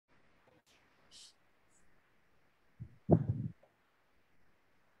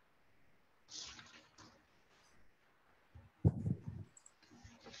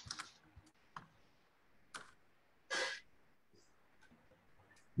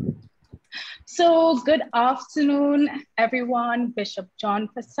So good afternoon, everyone. Bishop John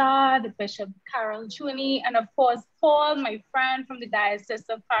Prasad, Bishop Carol Chuni, and of course, Paul, my friend from the Diocese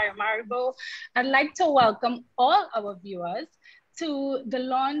of Paramaribo. I'd like to welcome all our viewers to the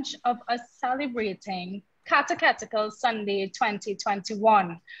launch of a celebrating Catechetical Sunday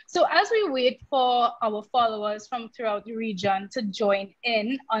 2021. So as we wait for our followers from throughout the region to join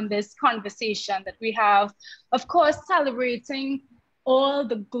in on this conversation that we have, of course, celebrating all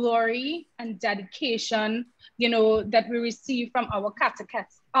the glory and dedication, that we receive from our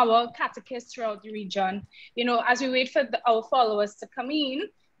catechists throughout the region. As we wait for our followers to come in,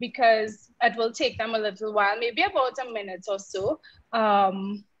 because it will take them a little while, maybe about a minute or so,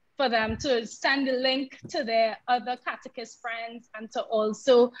 for them to send the link to their other catechist friends and to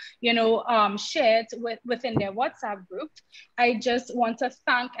also, share it within their WhatsApp group. I just want to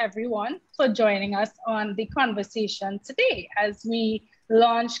thank everyone for joining us on the conversation today as we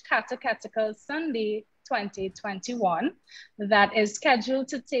launch Catechetical Sunday 2021 that is scheduled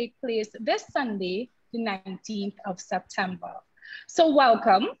to take place this Sunday, the 19th of September. So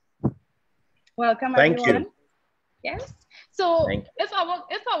welcome. Welcome, Thank everyone. You. Yes. So if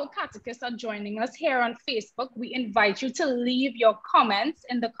our catechists are joining us here on Facebook, we invite you to leave your comments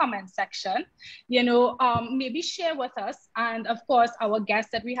in the comment section. Maybe share with us, and of course our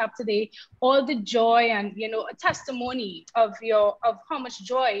guests that we have today, all the joy and a testimony of how much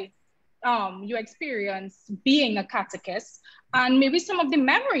joy you experience being a catechist, and maybe some of the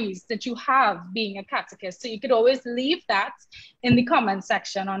memories that you have being a catechist. So you could always leave that in the comment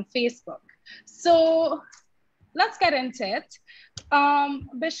section on Facebook. So let's get into it.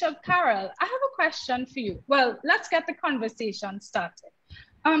 Bishop Carol, I have a question for you. Well, let's get the conversation started.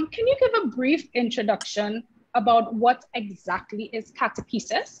 Can you give a brief introduction about what exactly is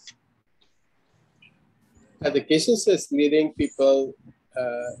catechesis? Catechesis is leading people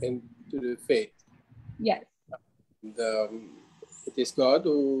into the faith. Yes. And, it is God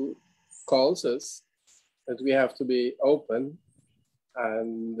who calls us, that we have to be open.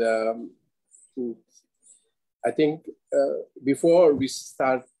 And I think before we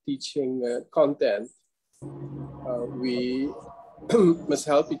start teaching content, we must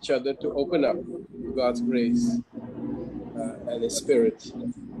help each other to open up to God's grace and His Spirit,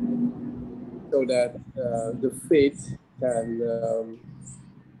 so that the faith can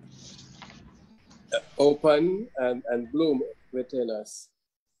open and bloom within us.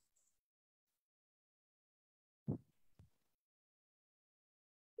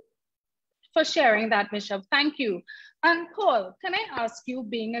 For sharing that, Bishop. Thank you. And Paul, can I ask you,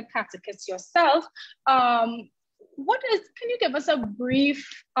 being a catechist yourself, can you give us a brief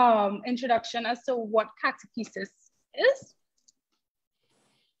introduction as to what catechesis is?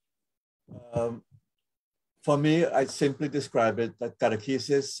 For me, I simply describe it that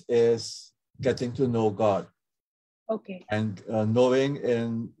catechesis is getting to know God. Okay. And knowing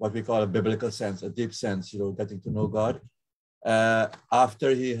in what we call a biblical sense, a deep sense, getting to know God.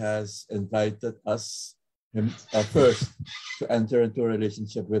 After He has invited us first to enter into a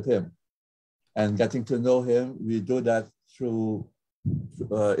relationship with Him, and getting to know Him, we do that throughout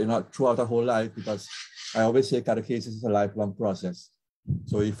our whole life, because I always say catechesis is a lifelong process.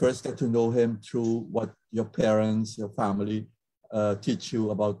 So you first get to know Him through what your parents, your family teach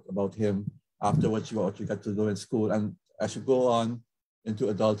you about Him. Afterwards, what you get to know in school, and as you go on into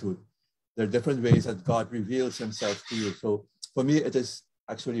adulthood, there are different ways that God reveals Himself to you. So for me, it is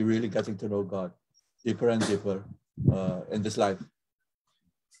actually really getting to know God deeper and deeper in this life.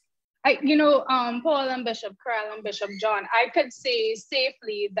 Paul and Bishop Carol and Bishop John, I could say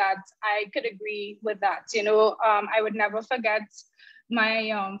safely that I could agree with that. I would never forget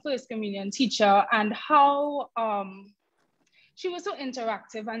my First Communion teacher and how she was so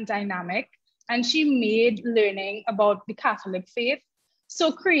interactive and dynamic, and she made learning about the Catholic faith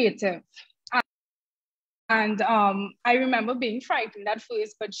so creative. And I remember being frightened at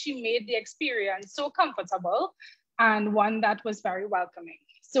first, but she made the experience so comfortable and one that was very welcoming.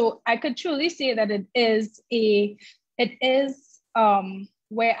 So I could truly say that it is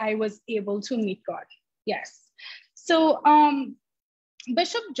where I was able to meet God. Yes. So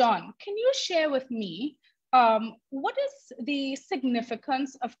Bishop John, can you share with me what is the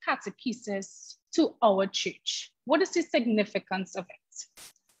significance of catechesis to our church? What is the significance of it?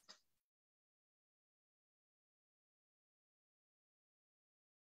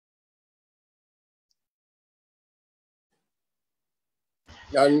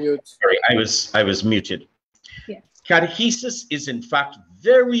 Unmute. Sorry, I was muted. Yes. Catechesis is in fact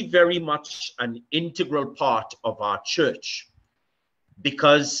very, very much an integral part of our church,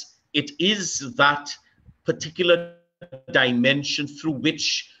 because it is that particular dimension through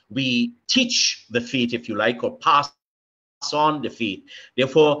which we teach the faith, if you like, or pass on the faith.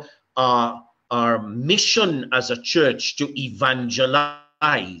 Therefore, our mission as a church to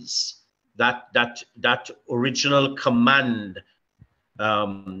evangelize, that original command,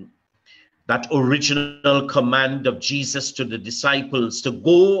 that original command of Jesus to the disciples to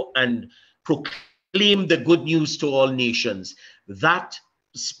go and proclaim the good news to all nations, that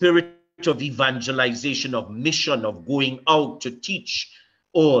spirit of evangelization, of mission, of going out to teach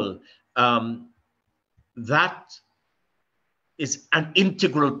all, that is an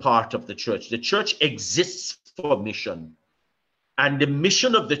integral part of the church. The church exists for mission. And the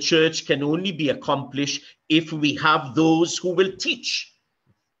mission of the church can only be accomplished if we have those who will teach,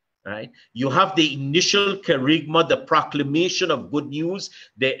 right? You have the initial charisma, the proclamation of good news,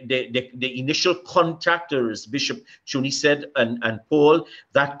 the initial contactors, Bishop Chuni said, and Paul,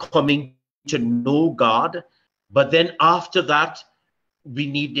 that coming to know God. But then after that, we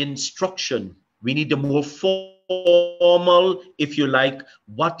need instruction. We need a more formal, if you like,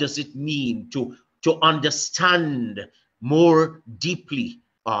 what does it mean to understand more deeply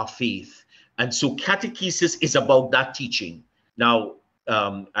our faith. And so catechesis is about that teaching. Now,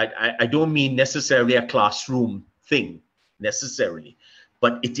 I don't mean necessarily a classroom thing, necessarily,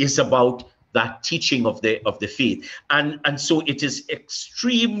 but it is about that teaching of the faith. And so it is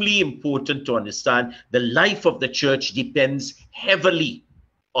extremely important to understand the life of the church depends heavily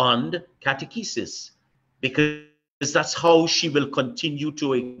on catechesis, because that's how she will continue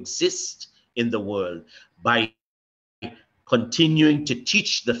to exist in the world, by continuing to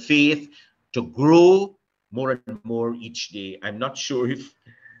teach the faith, to grow more and more each day. I'm not sure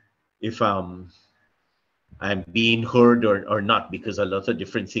if I'm being heard or not, because a lot of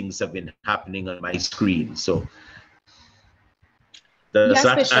different things have been happening on my screen. So does yes,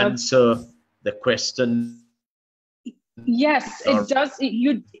 that Bishop. answer the question? Yes, it does.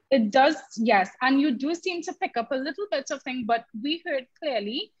 It does. Yes, and you do seem to pick up a little bit of thing, but we heard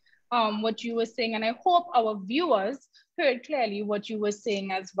clearly what you were saying, and I hope our viewers heard clearly what you were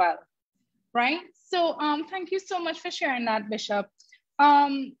saying as well, right? So thank you so much for sharing that, Bishop.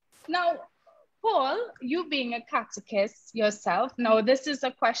 Now, Paul, you being a catechist yourself, now this is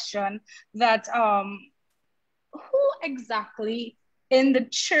a question that who exactly in the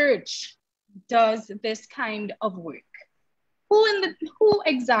church does this kind of work? Who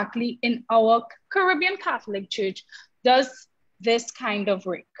exactly in our Caribbean Catholic Church does this kind of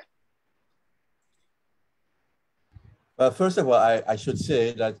work? Well, first of all, I should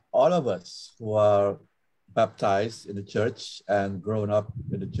say that all of us who are baptized in the church and grown up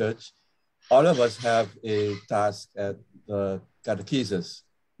in the church, all of us have a task at the catechesis.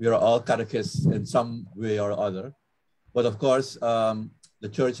 We are all catechists in some way or other. But of course, the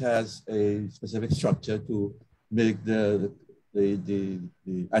church has a specific structure to make the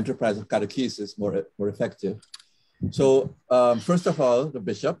enterprise of catechesis more effective. So first of all, the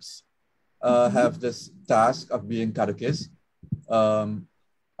bishops have this task of being catechists. And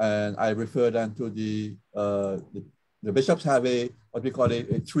I refer then to the bishops have what we call a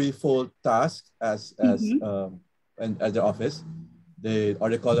threefold task as at the office. They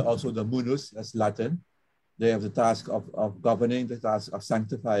call it also the munus, as Latin. They have the task of governing, the task of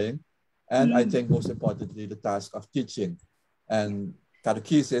sanctifying, and I think most importantly, the task of teaching. And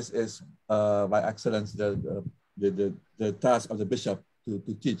catechesis is by excellence the task of the bishop to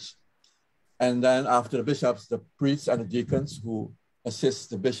teach. And then after the bishops, the priests and the deacons who assist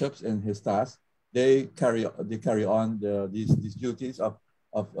the bishops in his task, they carry on these duties of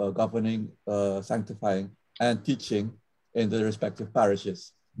governing, sanctifying, and teaching in the respective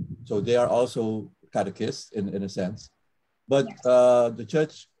parishes. So they are also catechists in a sense. But the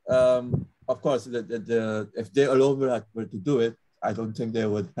church, of course, if they alone were to do it, I don't think they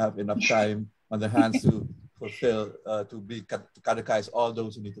would have enough time on their hands to fulfill, to catechize all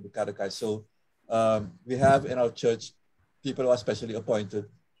those who need to be catechized. So we have in our church people who are specially appointed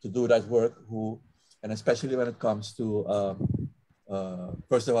to do that work, and especially when it comes to,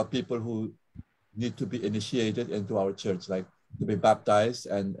 first of all, people who need to be initiated into our church, like to be baptized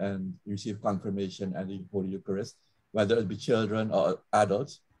and receive confirmation and the Holy Eucharist, whether it be children or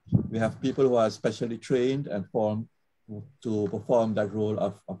adults. We have people who are specially trained and formed to perform that role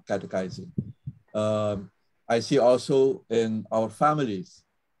of catechizing. I see also in our families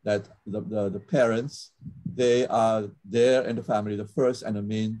that the parents, they are there in the family, the first and the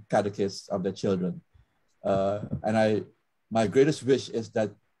main catechists of their children. And my greatest wish is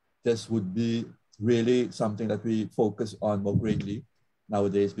that this would be really something that we focus on more greatly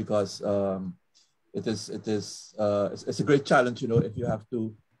nowadays, because it's a great challenge, if you have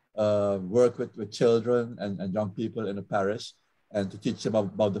to work with children and young people in a parish, and to teach them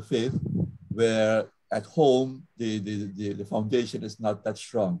about the faith, where at home, the foundation is not that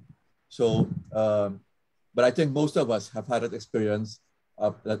strong. So, but I think most of us have had that experience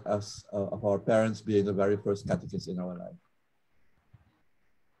of our parents being the very first catechist in our life.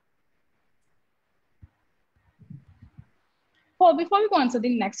 Paul, before we go on to the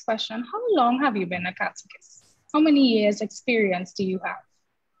next question, how long have you been a catechist? How many years experience do you have?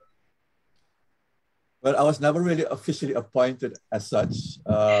 Well, I was never really officially appointed as such.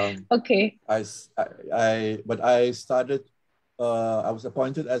 Okay. But I started. I was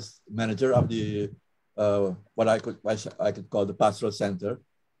appointed as manager of the what I could call the pastoral center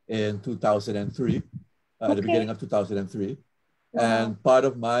in 2003, at the beginning of 2003, Wow. and part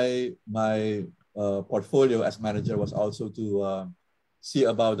of my portfolio as manager was also to see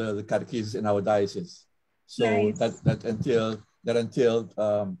about the catechesis in our diocese. So nice. that entailed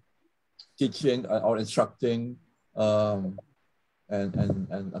teaching or instructing and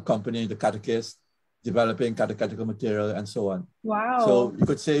accompanying the catechist, developing catechetical material, and so on. Wow. So you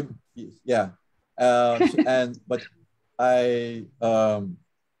could say, yeah. But I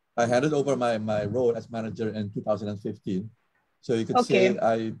handed over my role as manager in 2015. So you could say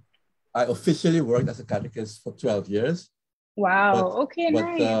I officially worked as a catechist for 12 years. Wow.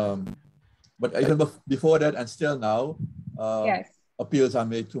 Nice. But even before that and still now, yes. appeals are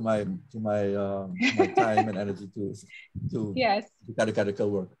made to my time and energy to yes. catechetical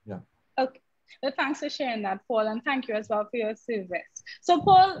work. Yeah. Okay. Well, thanks for sharing that, Paul, and thank you as well for your service. So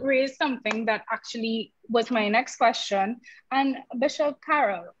Paul raised something that actually was my next question. And Bishop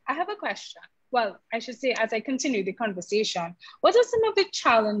Carol, I have a question. Well, I should say, as I continue the conversation, what are some of the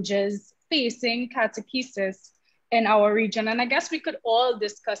challenges facing catechesis in our region? And I guess we could all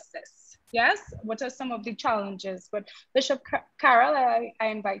discuss this. Yes? What are some of the challenges? But Bishop Carol, I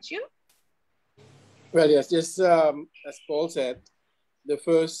invite you. Well, yes, just as Paul said, the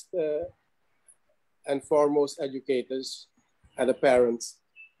first and foremost educators are the parents.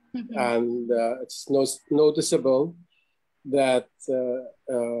 Mm-hmm. And it's noticeable that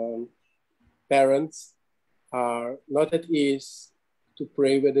parents are not at ease to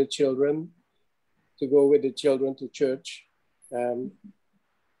pray with their children, to go with the children to church.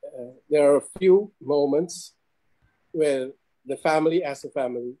 There are a few moments where the family as a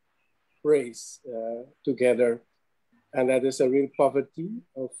family prays together, and that is a real poverty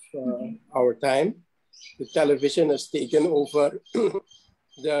of our time. The television has taken over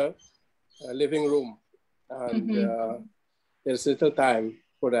the living room, and there's little time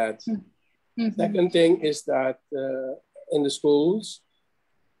for that. Mm-hmm. Second thing is that in the schools,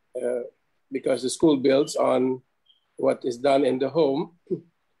 because the school builds on what is done in the home,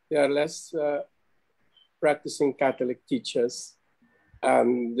 there are less practicing Catholic teachers.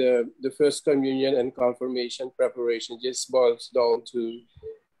 And the first communion and confirmation preparation just boils down to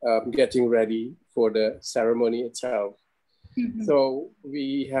getting ready for the ceremony itself. Mm-hmm. So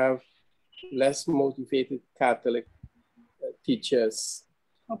we have less motivated Catholic teachers.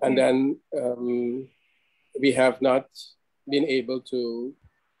 Okay. And then we have not been able to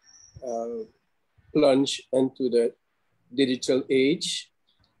plunge into the digital age.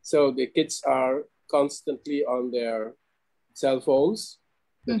 So the kids are constantly on their cell phones,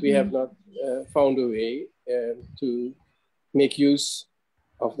 but we have not found a way to make use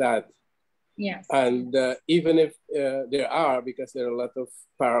of that. Yes. And even if there are, because there are a lot of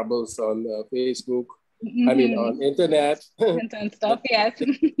parables on Facebook, I mean on internet. And stuff, yes.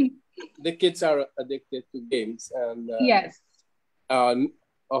 The kids are addicted to games, and yes.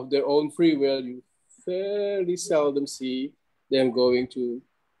 Of their own free will, you fairly seldom see them going to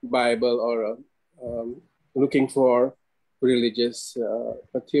Bible or looking for religious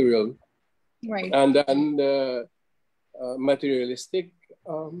material. Right. And then the materialistic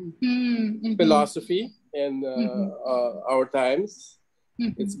philosophy in our times,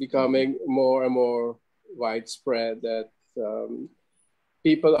 it's becoming more and more widespread that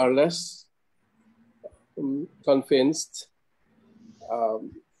people are less convinced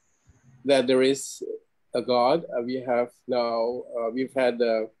that there is a God. We have now, we've had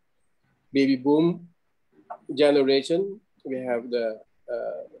the baby boom generation, we have the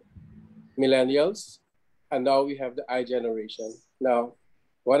millennials, and now we have the I generation. Now,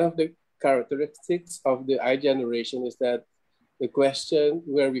 one of the characteristics of the I generation is that the question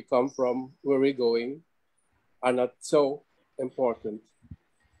where we come from, where we're going, are not so important.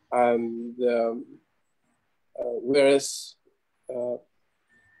 And whereas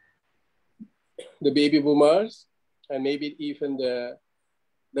the baby boomers and maybe even the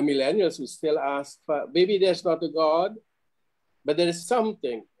millennials who still ask, maybe there's not a God, But there is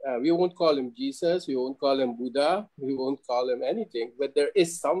something. We won't call him Jesus. We won't call him Buddha. We won't call him anything. But there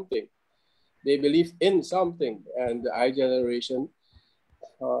is something. They believe in something. And the I generation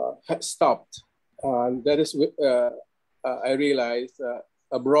stopped. And that is, I realized,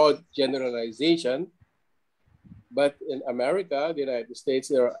 a broad generalization. But in America, the United States,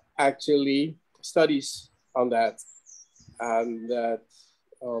 there are actually studies on that. And that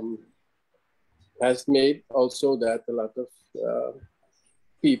has made also that a lot of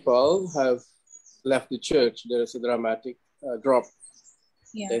people have left the church. There's a dramatic drop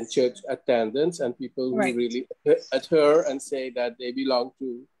in church attendance, and people who really adhere and say that they belong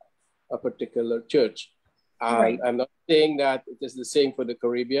to a particular church. I'm not saying that it is the same for the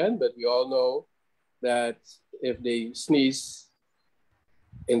Caribbean, but we all know that if they sneeze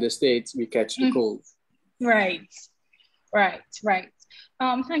in the States, we catch the cold. Right.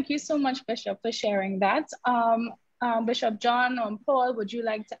 Thank you so much, Bishop, for sharing that. Bishop John or Paul, would you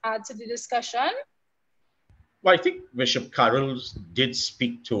like to add to the discussion? Well, I think Bishop Carroll did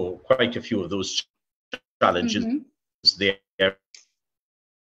speak to quite a few of those challenges there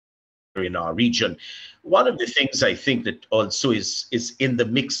in our region. One of the things I think that also is in the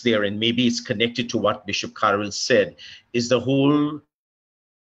mix there, and maybe it's connected to what Bishop Carroll said, is the whole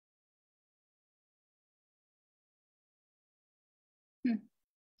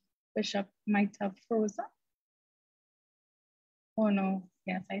Bishop might have frozen. Oh no,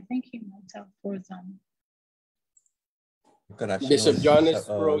 yes, I think he might have frozen. Bishop John is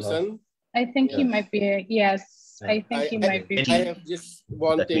frozen. I think he might be, yes, I think he might be. I have just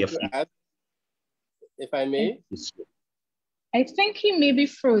one thing to add, if I may. I think he may be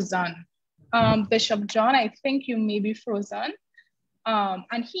frozen. Bishop John, I think you may be frozen.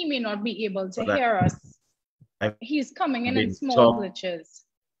 And he may not be able to hear us. He's coming in small glitches.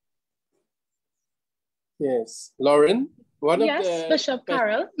 Yes, Lauren, Bishop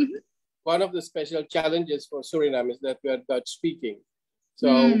Carroll. One of the special challenges for Suriname is that we are Dutch speaking.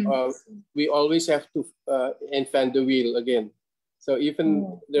 So we always have to invent the wheel again. So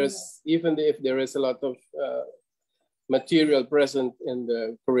even if there is a lot of material present in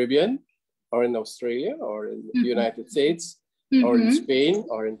the Caribbean or in Australia or in the United States or in Spain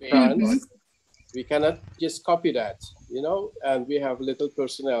or in France, we cannot just copy that, you know, and we have little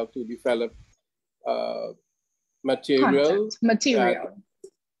personnel to develop material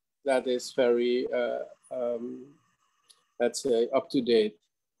that is very, let's say, up to date.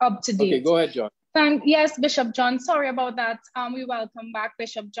 Okay, go ahead, John. Yes, Bishop John, sorry about that. We welcome back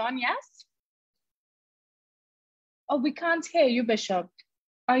Bishop John, yes? Oh, we can't hear you, Bishop.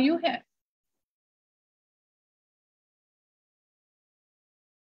 Are you here?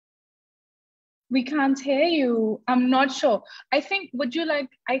 We can't hear you. I'm not sure. I think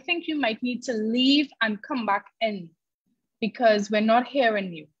you might need to leave and come back in because we're not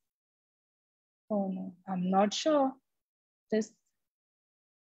hearing you. Oh no, I'm not sure.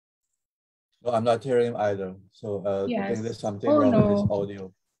 No, I'm not hearing him either. So I think there's something wrong with his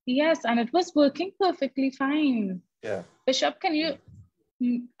audio. Yes, and it was working perfectly fine. Yeah. Bishop, can you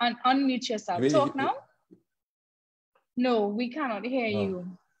unmute yourself? Talk now? No, we cannot hear you.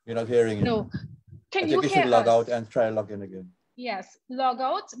 You're not hearing him. No. I think you should log out and try log in again. Yes, log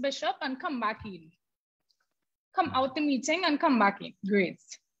out, Bishop, and come back in. Come out the meeting and come back in. Great.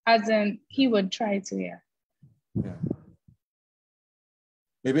 As in, he would try to hear. Yeah.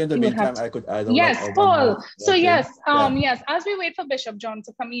 Maybe in the meantime, I could add on. Yes, Paul. So yes, as we wait for Bishop John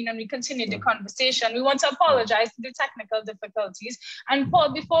to come in and we continue the conversation, we want to apologize for the technical difficulties. And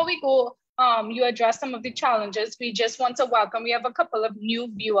Paul, before we go, you address some of the challenges. We just want to welcome, we have a couple of new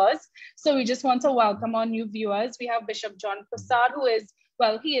viewers. So we just want to welcome our new viewers. We have Bishop John Prasad, who is,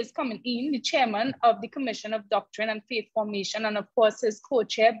 he is coming in, the chairman of the Commission of Doctrine and Faith Formation, and of course his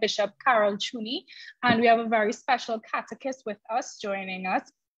co-chair, Bishop Carol Chuni. And we have a very special catechist with us, joining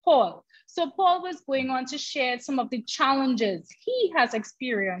us, Paul. So Paul was going on to share some of the challenges he has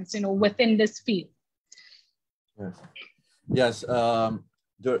experienced, within this field. Yes.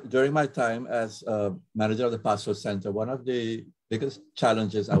 During my time as manager of the Pastoral Center, one of the biggest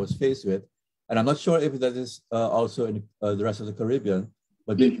challenges I was faced with, and I'm not sure if that is also in the rest of the Caribbean,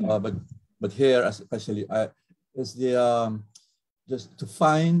 but here especially, is the just to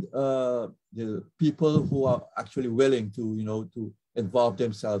find the people who are actually willing to to involve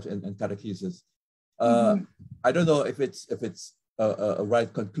themselves in catechesis. I don't know if it's a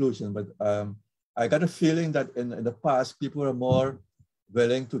right conclusion, but I got a feeling that in the past people are more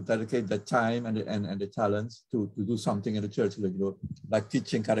willing to dedicate the time and the talents to do something in the church, like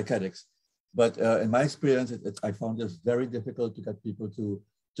teaching catechetics. But in my experience, I found it very difficult to get people to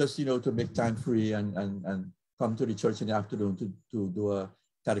just to make time free and come to the church in the afternoon to do a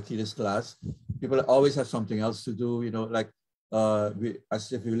catechesis class. People always have something else to do, you know, like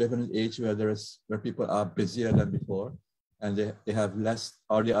as if you live in an age where people are busier than before, and they have less,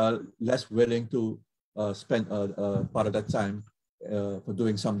 or they are less willing to spend part of that time for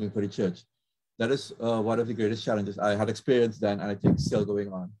doing something for the church. That is one of the greatest challenges I had experienced then, and I think still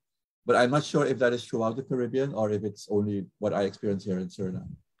going on. But I'm not sure if that is throughout the Caribbean or if it's only what I experience here in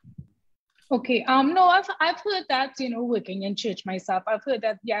Suriname. Okay. No, I've heard that, you know, working in church myself, I've heard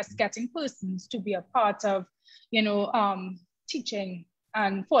that, yes, getting persons to be a part of, you know, teaching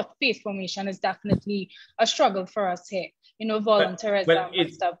and for faith formation is definitely a struggle for us here, you know, volunteerism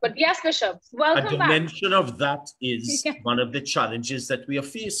and stuff. But yes, Bishop, welcome back. A dimension of that is one of the challenges that we are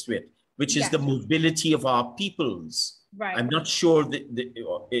faced with, which is the mobility of our peoples. Right. I'm not sure that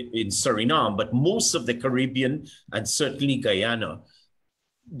in Suriname, but most of the Caribbean and certainly Guyana,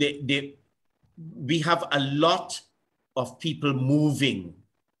 we have a lot of people moving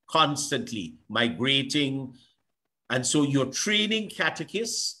constantly, migrating. And so you're training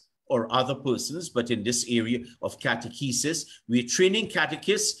catechists or other persons, but in this area of catechesis, we're training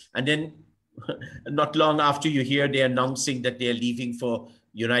catechists, and then not long after you hear they're announcing that they're leaving for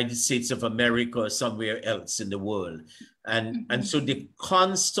United States of America or somewhere else in the world. And so the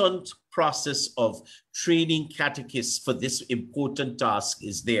constant process of training catechists for this important task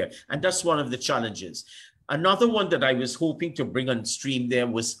is there. And that's one of the challenges. Another one that I was hoping to bring on stream there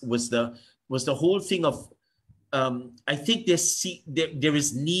was the whole thing of, I think there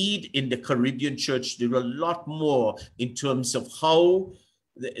is need in the Caribbean church to do a lot more in terms of how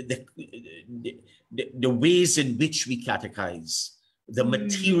the ways in which we catechize, the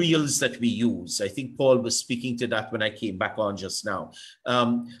materials that we use. I think Paul was speaking to that when I came back on just now.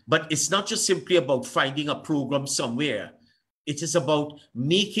 But it's not just simply about finding a program somewhere. It is about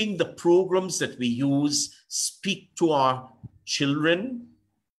making the programs that we use speak to our children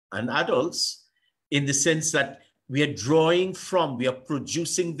and adults, in the sense that we are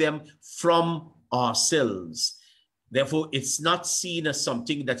producing them from ourselves. Therefore, it's not seen as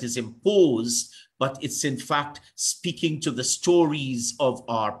something that is imposed, but it's in fact speaking to the stories of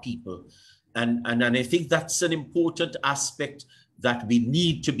our people. And I think that's an important aspect that we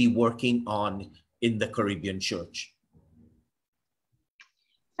need to be working on in the Caribbean church.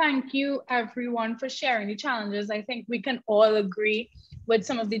 Thank you, everyone, for sharing the challenges. I think we can all agree with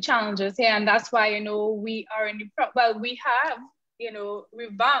some of the challenges here, and that's why, you know, we are in the, we have, you know,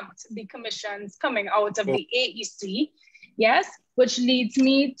 revamped the commissions coming out of the AEC, yes, which leads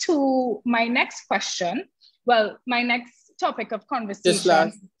me to my next question. Well, my next topic of conversation.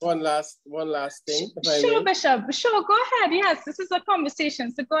 Just one last thing. Sure, Bishop, sure, go ahead. Yes, this is a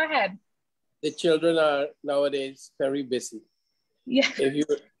conversation, so go ahead. The children are nowadays very busy. Yeah.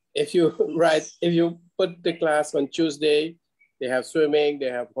 If you put the class on Tuesday, they have swimming, they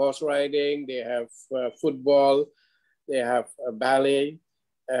have horse riding, they have football, they have ballet.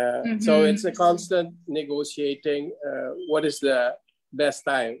 So it's a constant negotiating. What is the best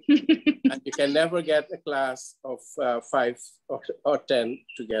time? And you can never get a class of 5 or 10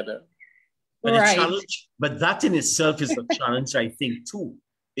 together. But right. A challenge, but that in itself is a challenge, I think, too,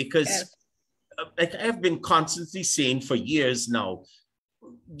 because like I've been constantly saying for years now,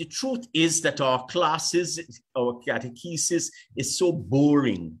 the truth is that our classes, our catechesis is so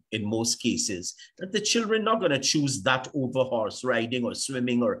boring in most cases that the children are not going to choose that over horse riding or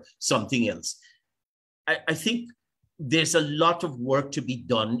swimming or something else. I think there's a lot of work to be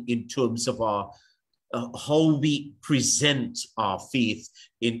done in terms of our how we present our faith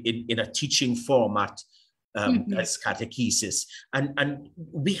in a teaching format as catechesis. And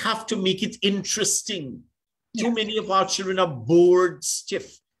we have to make it interesting. Too many of our children are bored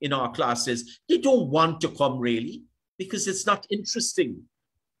stiff in our classes. They don't want to come really because it's not interesting.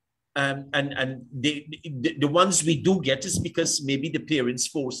 And the ones we do get is because maybe the parents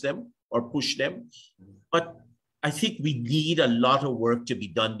force them or push them. But I think we need a lot of work to be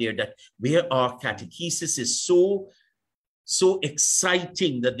done there, that where our catechesis is so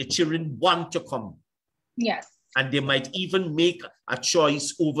exciting that the children want to come. Yes. And they might even make a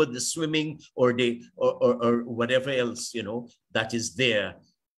choice over the swimming or whatever else, you know, that is there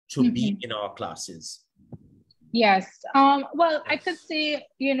to be in our classes. Yes. Well, I could say,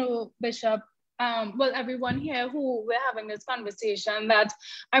 you know, Bishop, well, everyone here who we're having this conversation, that,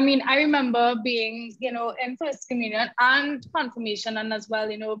 I mean, I remember being, you know, in First Communion and confirmation, and as well,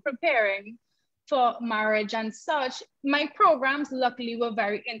 you know, preparing for marriage and such. My programs luckily were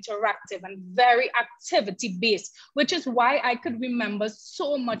very interactive and very activity based, which is why I could remember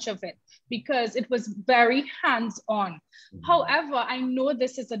so much of it, because it was very hands-on. However, I know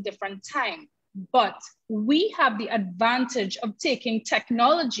this is a different time. But we have the advantage of taking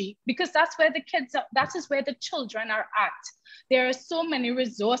technology because that's where the kids are, that is where the children are at. There are so many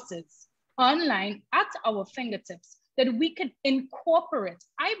resources online at our fingertips that we could incorporate,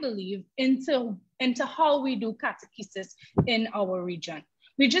 I believe, into how we do catechesis in our region.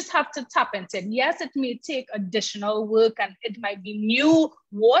 We just have to tap into it. Yes, it may take additional work and it might be new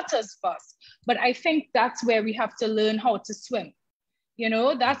waters for us, but I think that's where we have to learn how to swim. You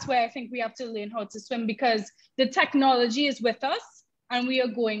know, that's where I think we have to learn how to swim because the technology is with us and we are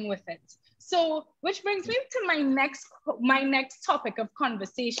going with it. So, which brings me to my next topic of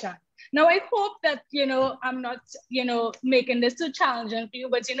conversation. Now, I hope that, you know, I'm not, you know, making this too challenging for you,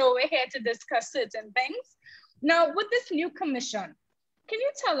 but, you know, we're here to discuss certain things. Now, with this new commission, can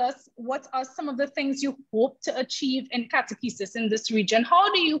you tell us what are some of the things you hope to achieve in catechesis in this region?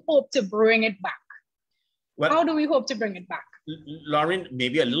 How do you hope to bring it back? Well, how do we hope to bring it back? Lauren,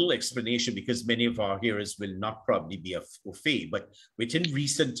 maybe a little explanation because many of our hearers will not probably be au fait, but within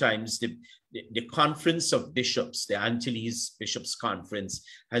recent times, the Conference of Bishops, the Antilles Bishops Conference,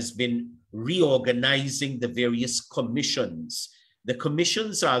 has been reorganizing the various commissions. The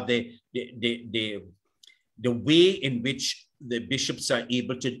commissions are the way in which the bishops are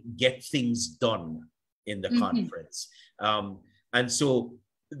able to get things done in the conference. And so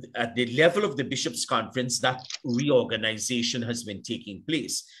at the level of the Bishops' Conference, that reorganization has been taking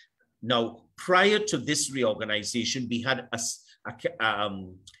place. Now, prior to this reorganization, we had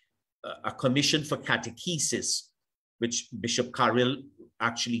a commission for catechesis, which Bishop Carroll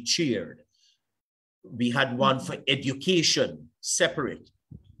actually chaired. We had one for education, separate,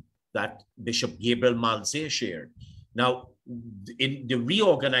 that Bishop Gabriel Malze chaired. Now, in the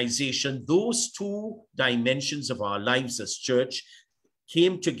reorganization, those two dimensions of our lives as church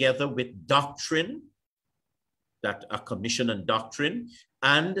came together with doctrine, that a commission on doctrine,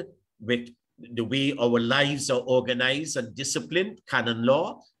 and with the way our lives are organized and disciplined, canon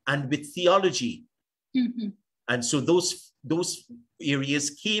law, and with theology. And so those areas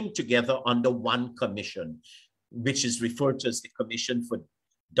came together under one commission, which is referred to as the Commission for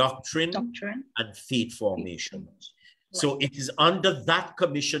Doctrine and Faith Formation. So it is under that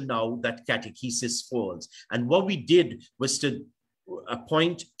commission now that catechesis falls. And what we did was to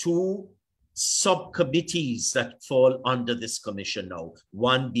appoint two subcommittees that fall under this commission now,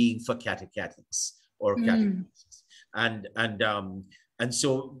 one being for catechetics or catechesis. And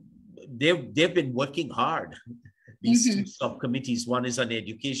so they've been working hard, these two subcommittees. One is on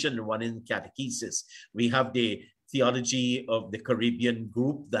education and one in catechesis. We have the Theology of the Caribbean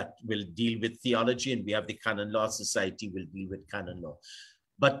group that will deal with theology, and we have the Canon Law Society will deal with canon law.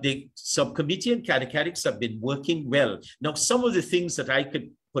 But the subcommittee and catechetics have been working well. Now, some of the things that I could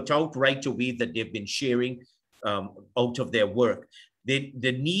put out right away that they've been sharing out of their work,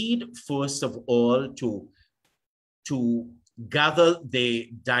 the need, first of all, to gather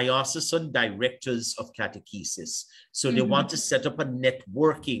the diocesan directors of catechesis. So they want to set up a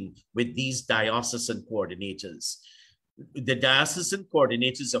networking with these diocesan coordinators. The diocesan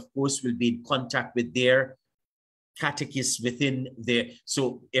coordinators, of course, will be in contact with their catechists within their,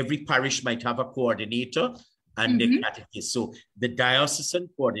 so every parish might have a coordinator and the catechist. So the diocesan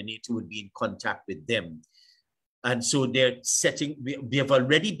coordinator would be in contact with them. And so they're setting, we have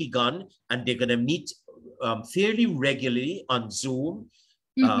already begun, and they're going to meet fairly regularly on Zoom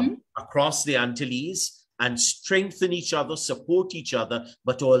across the Antilles and strengthen each other, support each other,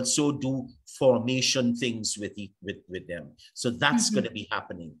 but also do formation things with them. So that's going to be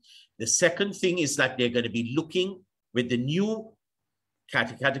happening. The second thing is that they're going to be looking with the new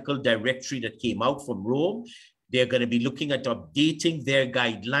catechetical directory that came out from Rome. They're going to be looking at updating their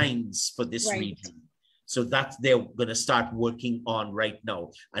guidelines for this region. So that they're going to start working on right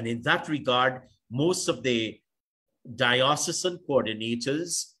now. And in that regard, most of the diocesan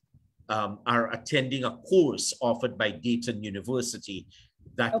coordinators are attending a course offered by Dayton University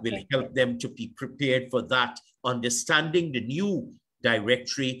that will help them to be prepared for that, understanding the new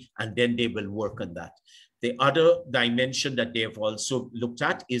directory, and then they will work on that. The other dimension that they have also looked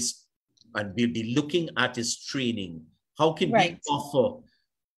at is, and we'll be looking at, is training. How can we offer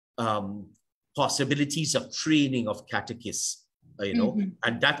possibilities of training of catechists, you know,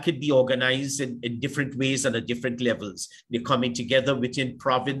 and that could be organized in different ways and at different levels. They're coming together within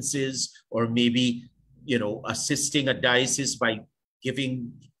provinces, or maybe, you know, assisting a diocese by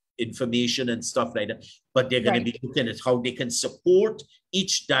giving information and stuff like that. But they're going to be looking at how they can support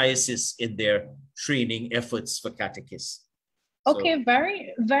each diocese in their training efforts for catechists. Okay,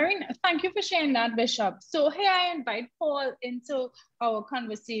 thank you for sharing that, Bishop. So here I invite Paul into our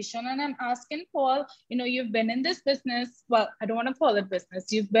conversation, and I'm asking Paul, you've been in this business, well, I don't want to call it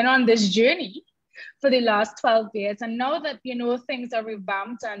business, you've been on this journey for the last 12 years. And now that, things are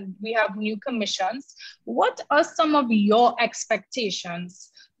revamped and we have new commissions, what are some of your expectations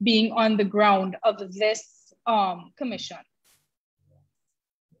being on the ground of this commission?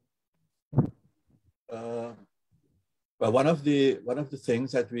 Well, one of the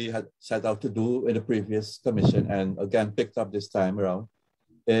things that we had set out to do in the previous commission, and again picked up this time around,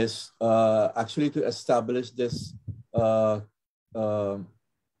 is actually to establish this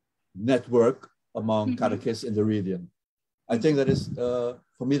network among catechists in the region. I think that is,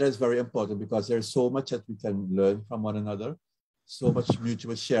 for me, that is very important, because there's so much that we can learn from one another, so much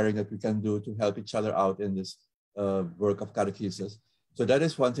mutual sharing that we can do to help each other out in this work of catechesis. So that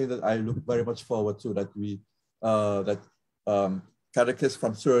is one thing that I look very much forward to, that catechists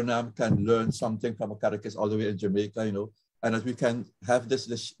from Suriname can learn something from a catechist all the way in Jamaica, and that we can have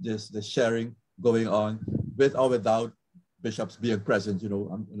this sharing going on with or without bishops being present,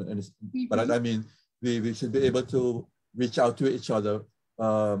 but I mean, we should be able to reach out to each other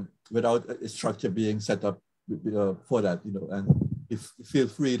without a structure being set up for that, and feel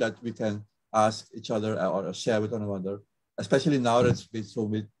free that we can ask each other or share with one another, especially now that it's been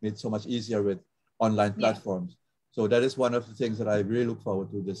made so much easier with online platforms. So that is one of the things that I really look forward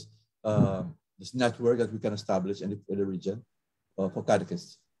to, this network that we can establish in the region for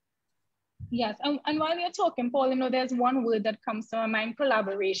catechists. Yes, and while you're talking, Paul, there's one word that comes to my mind: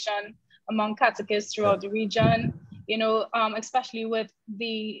 collaboration among catechists throughout the region. Especially with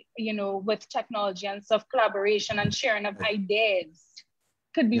with technology and stuff, collaboration and sharing of ideas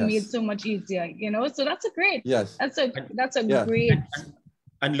could be made so much easier. So that's a great. Yes. That's a great.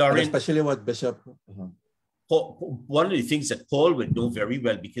 And Lauren, especially what Bishop. One of the things that Paul would know very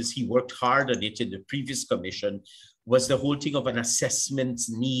well, because he worked hard on it in the previous commission, was the whole thing of an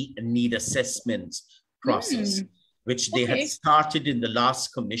need assessment process, which they had started in the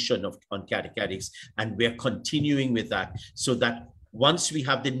last commission on catechetics, and we're continuing with that, so that once we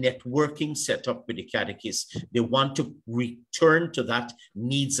have the networking set up with the catechists, they want to return to that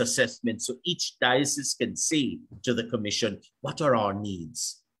needs assessment. So each diocese can say to the commission, what are our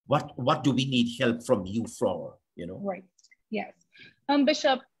needs? What do we need help from you for, Right, yes.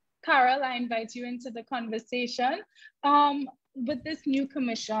 Bishop Carol, I invite you into the conversation. With this new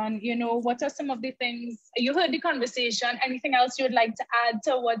commission, what are some of the things, you heard the conversation, anything else you would like to add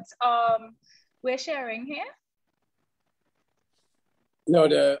to what we're sharing here? No,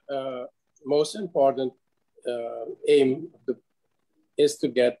 the most important aim is to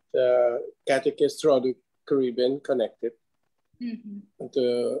get catechists throughout the Caribbean connected.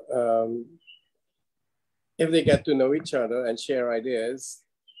 If they get to know each other and share ideas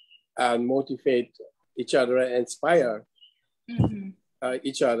and motivate each other and inspire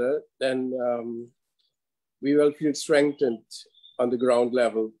each other, then we will feel strengthened on the ground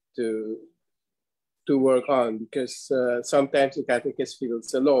level to work on, because sometimes the catechist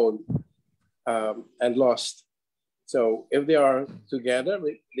feels alone and lost. So if they are together,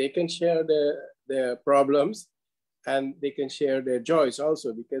 they can share their problems, and they can share their joys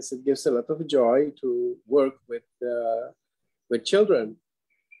also, because it gives a lot of joy to work with children.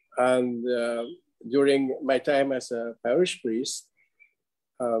 And during my time as a parish priest,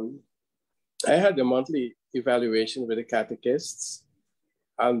 I had a monthly evaluation with the catechists,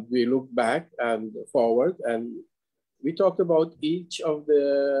 and we looked back and forward, and we talked about each of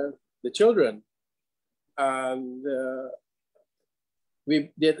the children, and we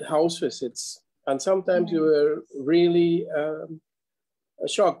did house visits. And sometimes you were really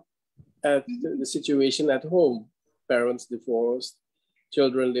shocked at the situation at home. Parents divorced,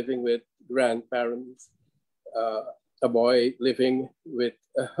 children living with grandparents, a boy living with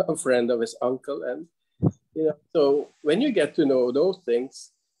a friend of his uncle. And, so when you get to know those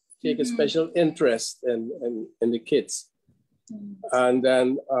things, take a special interest in the kids. And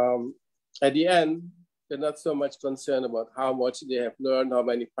then at the end, they're not so much concerned about how much they have learned, how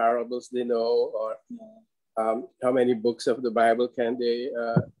many parables they know, or how many books of the Bible can they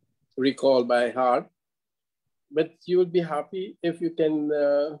recall by heart. But you would be happy if you can,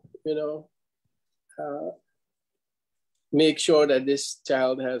 make sure that this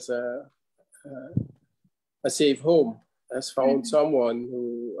child has a safe home, has found someone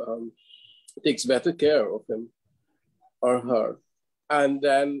who takes better care of him or her. And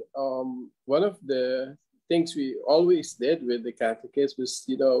then one of the things we always did with the catechist was,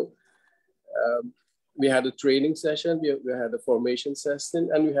 we had a training session, we had a formation session,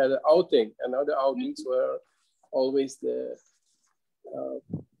 and we had an outing. And now the outings were always the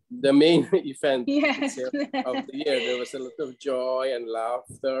the main event Yes. of the year. There was a lot of joy and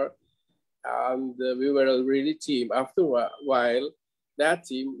laughter, and we were a really team. After a while, that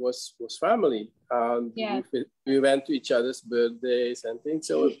team was family, and Yes. we went to each other's birthdays and things.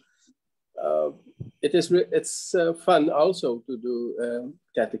 So it's fun also to do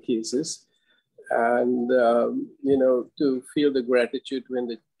catechesis, and you know, to feel the gratitude when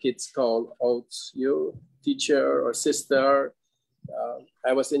the kids call out your teacher or sister.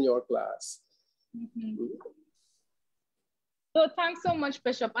 I was in your class. Mm-hmm. So thanks so much,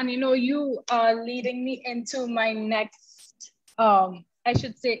 Bishop. And you know, you are leading me into my next, I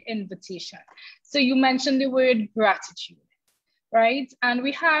should say, invitation. So you mentioned the word gratitude, right? And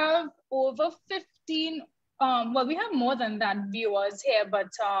we have over 15, well, we have more than that viewers here,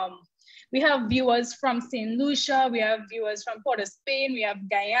 but we have viewers from St. Lucia, we have viewers from Port of Spain, we have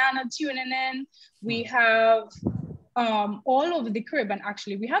Guyana tuning in, we have all over the Caribbean,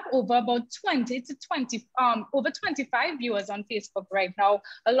 actually. We have over about 20 to 20, over 25 viewers on Facebook right now,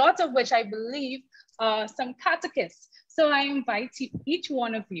 a lot of which I believe are some catechists. So I invite each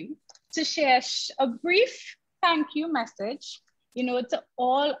one of you to share a brief thank you message, you know, to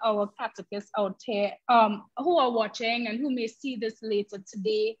all our catechists out here who are watching and who may see this later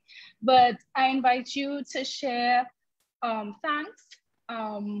today. But I invite you to share thanks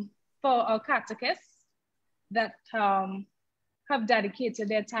for our catechists that have dedicated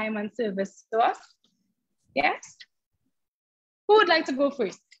their time and service to us. Yes? Who would like to go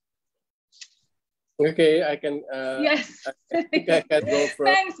first? Okay, I can. Yes. I think I can go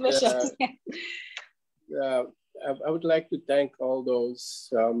first. Thanks, Bishop. I would like to thank all those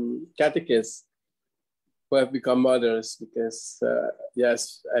catechists who have become mothers, because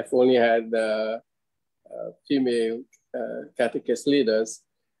yes, I've only had female catechist leaders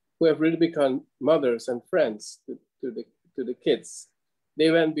who have really become mothers and friends to the kids. They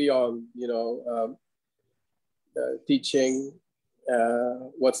went beyond, you know, teaching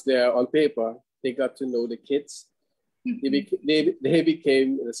what's there on paper. They got to know the kids. They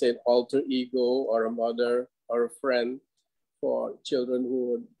became, let's say, an alter ego or a mother or a friend for children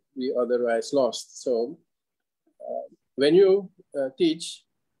who would be otherwise lost. So when you teach,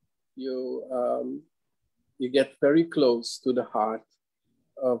 you get very close to the heart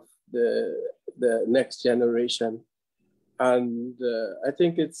of the next generation. And I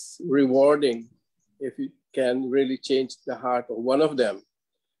think it's rewarding if you can really change the heart of one of them,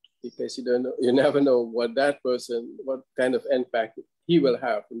 because you never know what that person, what kind of impact he will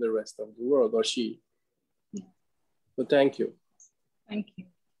have in the rest of the world, or she. So thank you. Thank you.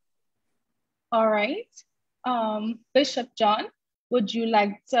 All right. Bishop John, would you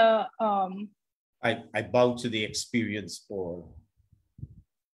like to? I bow to the experience, Paul.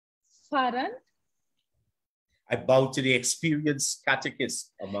 Pardon? I bow to the experienced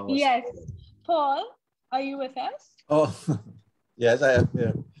catechist among us. Yes. Paul, are you with us? Oh, yes, I am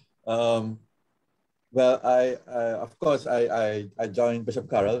here. Well, of course, I joined Bishop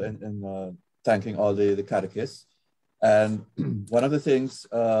Carroll in thanking all the catechists. And one of the things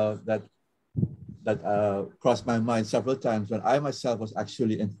that crossed my mind several times when I myself was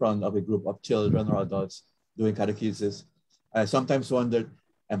actually in front of a group of children or adults doing catechesis, I sometimes wondered,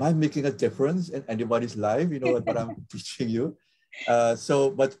 am I making a difference in anybody's life? You know, what I'm teaching you.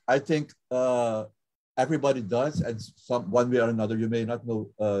 But I think everybody does, and one way or another, you may not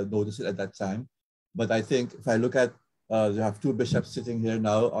notice it at that time. But I think if I look at, you have two bishops sitting here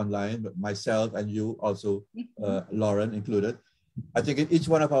now online, myself and you also, Lauren included. I think in each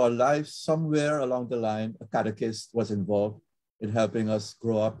one of our lives, somewhere along the line, a catechist was involved in helping us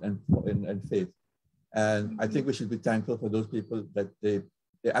grow up in faith. And I think we should be thankful for those people that they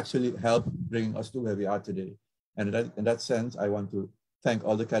actually helped bring us to where we are today. And in that sense, I want to thank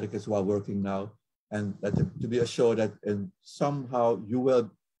all the catechists who are working now, and that to be assured that somehow you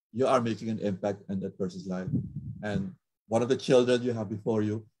are making an impact in that person's life. And one of the children you have before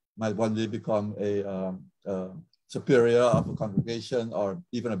you might one day become a superior of a congregation, or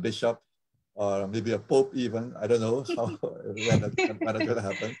even a bishop, or maybe a pope even. I don't know when that's going to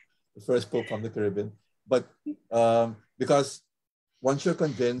happen. The first pope from the Caribbean. But because once you're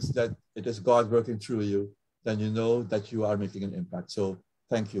convinced that it is God working through you, then you know that you are making an impact. So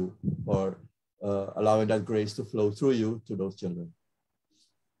thank you for allowing that grace to flow through you to those children.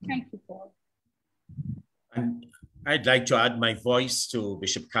 Thank you, Paul. And I'd like to add my voice to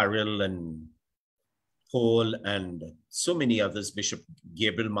Bishop Carroll and Paul and so many others. Bishop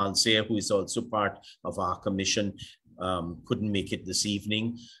Gabriel Manser, who is also part of our commission, couldn't make it this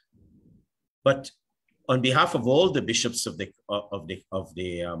evening. But on behalf of all the bishops of the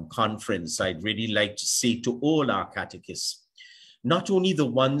conference, I'd really like to say to all our catechists, not only the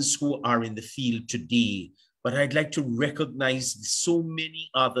ones who are in the field today, but I'd like to recognize so many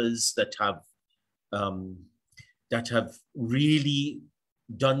others that have really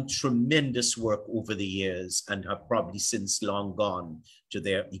done tremendous work over the years and have probably since long gone to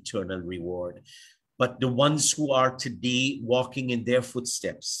their eternal reward. But the ones who are today walking in their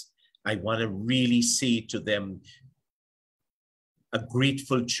footsteps, I want to really say to them, a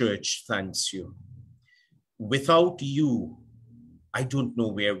grateful church thanks you. Without you, I don't know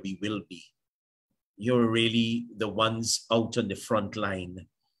where we will be. You're really the ones out on the front line.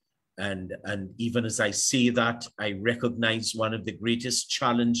 And even as I say that, I recognize one of the greatest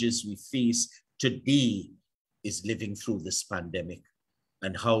challenges we face today is living through this pandemic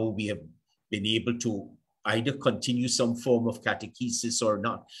and how we have been able to either continue some form of catechesis or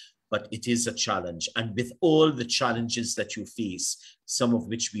not, but it is a challenge. And with all the challenges that you face, some of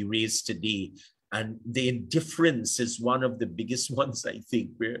which we raised today, and the indifference is one of the biggest ones, I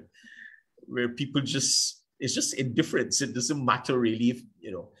think, where people just, it's just indifference. It doesn't matter really, if,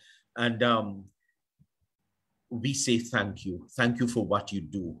 you know, and we say thank you for what you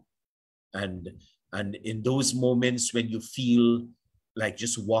do. And in those moments when you feel like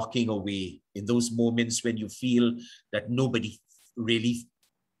just walking away, in those moments when you feel that nobody really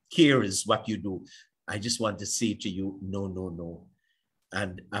cares what you do, I just want to say to you, no, no, no.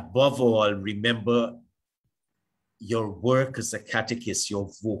 And above all, remember your work as a catechist, your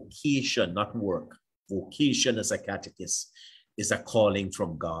vocation, not work, vocation as a catechist is a calling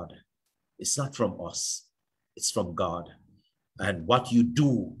from God. It's not from us, it's from God. And what you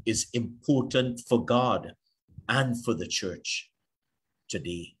do is important for God and for the church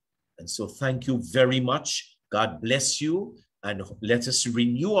today. And so thank you very much. God bless you, and let us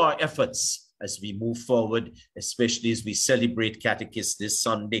renew our efforts as we move forward, especially as we celebrate Catechist this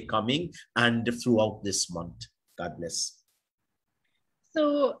Sunday coming and throughout this month. God bless.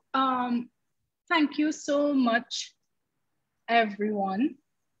 So thank you so much, everyone,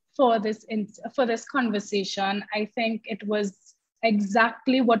 for this conversation. I think it was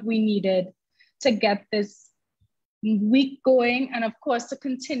exactly what we needed to get this week going, and of course to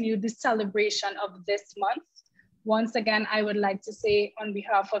continue the celebration of this month. Once again, I would like to say on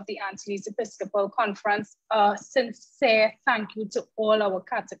behalf of the Antilles Episcopal Conference, a sincere thank you to all our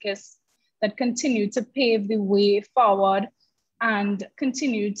catechists that continue to pave the way forward and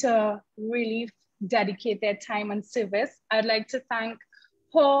continue to really dedicate their time and service. I'd like to thank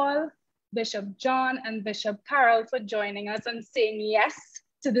Paul, Bishop John, and Bishop Carol for joining us and saying yes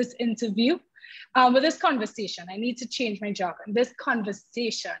to this interview. With this conversation, I need to change my jargon, this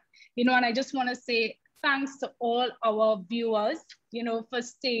conversation, you know, and I just want to say thanks to all our viewers, you know, for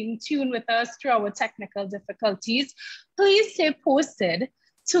staying tuned with us through our technical difficulties. Please stay posted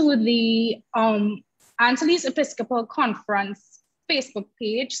to the Antilles Episcopal Conference Facebook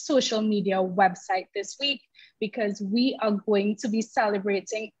page, social media website this week, because we are going to be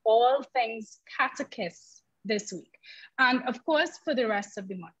celebrating all things catechists this week. And of course, for the rest of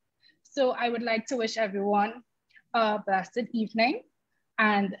the month. So I would like to wish everyone a blessed evening.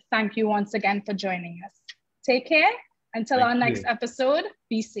 And thank you once again for joining us. Take care. Until our next episode,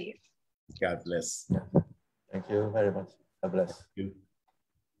 be safe. God bless. Thank you very much. God bless. Thank you.